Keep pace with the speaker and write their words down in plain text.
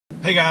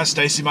Hey guys,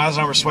 Stacy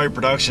Meisenheimer, SWADE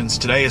Productions.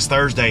 Today is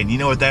Thursday, and you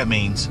know what that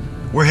means.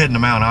 We're heading to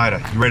Mount Ida.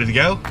 You ready to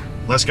go?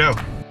 Let's go.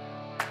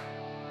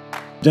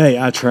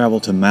 Today I travel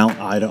to Mount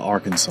Ida,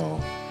 Arkansas,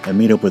 and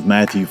meet up with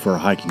Matthew for a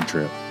hiking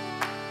trip.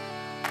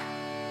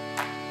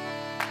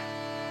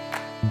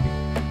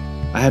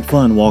 I had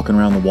fun walking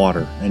around the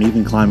water and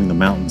even climbing the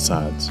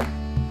mountainsides.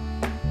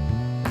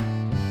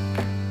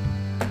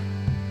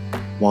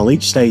 While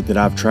each state that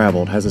I've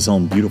traveled has its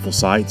own beautiful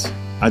sights,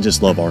 I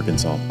just love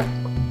Arkansas.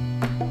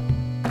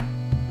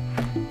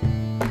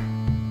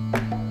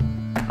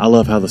 I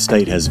love how the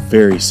state has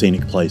very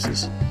scenic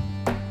places.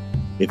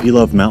 If you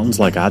love mountains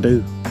like I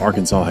do,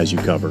 Arkansas has you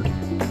covered.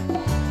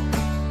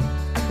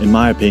 In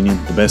my opinion,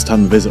 the best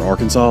time to visit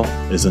Arkansas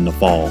is in the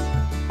fall.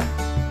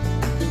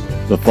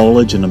 The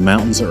foliage in the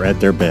mountains are at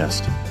their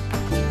best.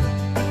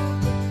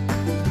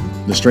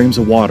 The streams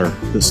of water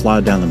that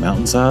slide down the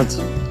mountainsides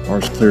are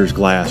as clear as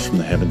glass from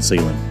the heaven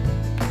ceiling.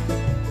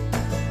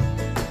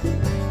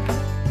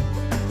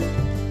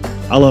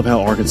 I love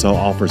how Arkansas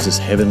offers this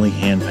heavenly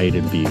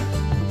hand-painted view.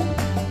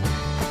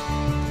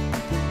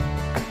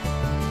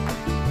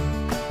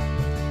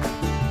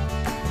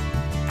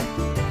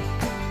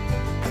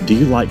 Do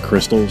you like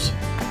crystals?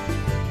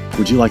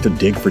 Would you like to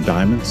dig for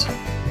diamonds?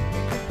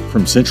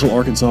 From central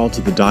Arkansas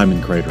to the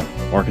Diamond Crater,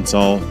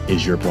 Arkansas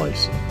is your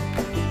place.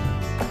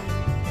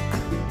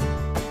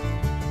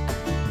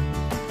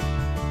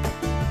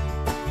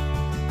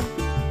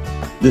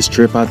 This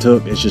trip I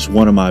took is just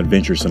one of my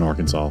adventures in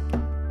Arkansas.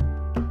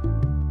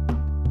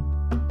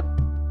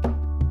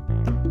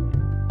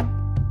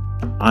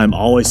 I'm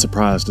always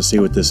surprised to see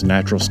what this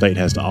natural state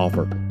has to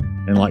offer,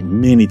 and like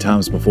many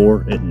times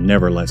before, it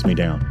never lets me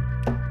down.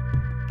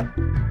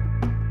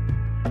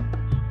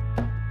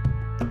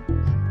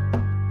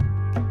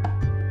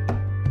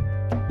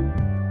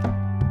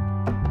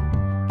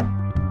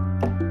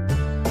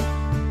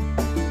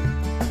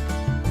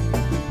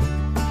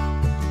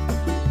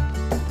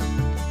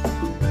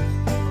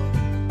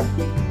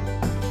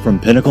 From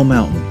Pinnacle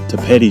Mountain to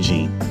Petit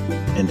Jean,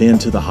 and then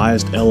to the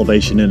highest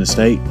elevation in the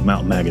state,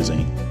 Mount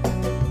Magazine.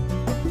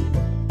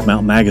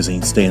 Mount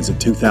Magazine stands at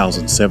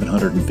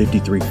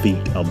 2,753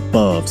 feet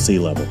above sea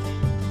level.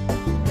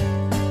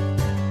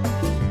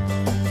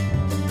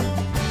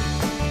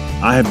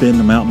 I have been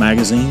to Mount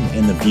Magazine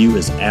and the view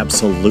is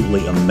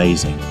absolutely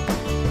amazing.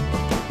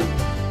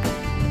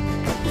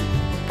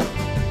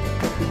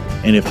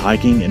 And if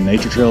hiking and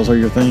nature trails are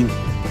your thing,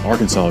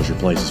 Arkansas is your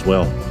place as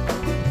well.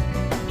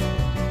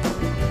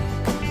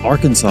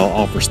 Arkansas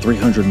offers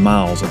 300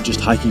 miles of just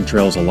hiking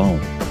trails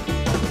alone.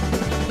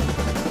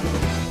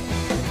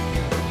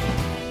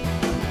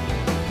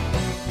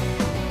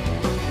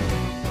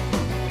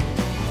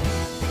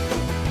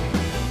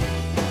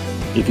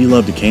 If you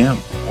love to camp,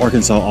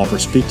 Arkansas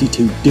offers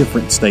 52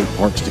 different state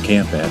parks to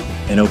camp at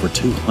and over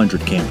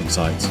 200 camping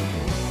sites.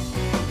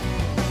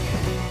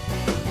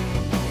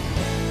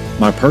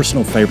 My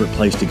personal favorite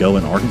place to go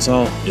in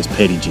Arkansas is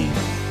Petit Jean,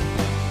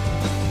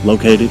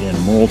 located in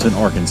Morrilton,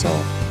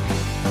 Arkansas.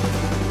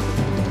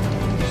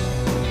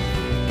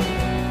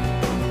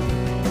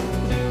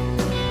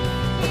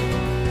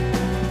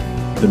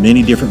 The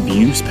many different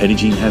views Petit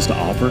Jean has to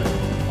offer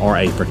are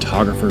a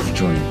photographer's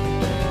dream.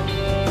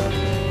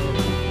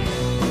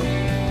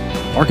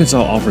 Arkansas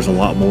offers a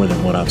lot more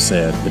than what I've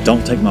said, but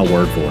don't take my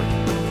word for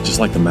it. Just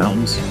like the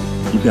mountains,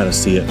 you've got to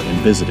see it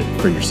and visit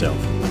it for yourself.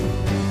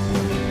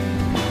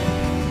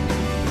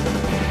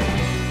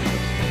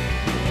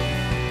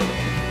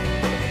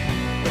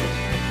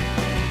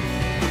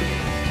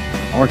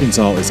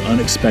 Arkansas is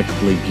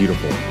unexpectedly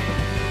beautiful.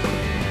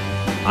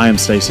 I am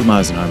Stacy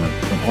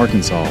Meisenheimer, and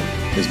Arkansas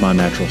is my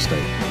natural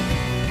state.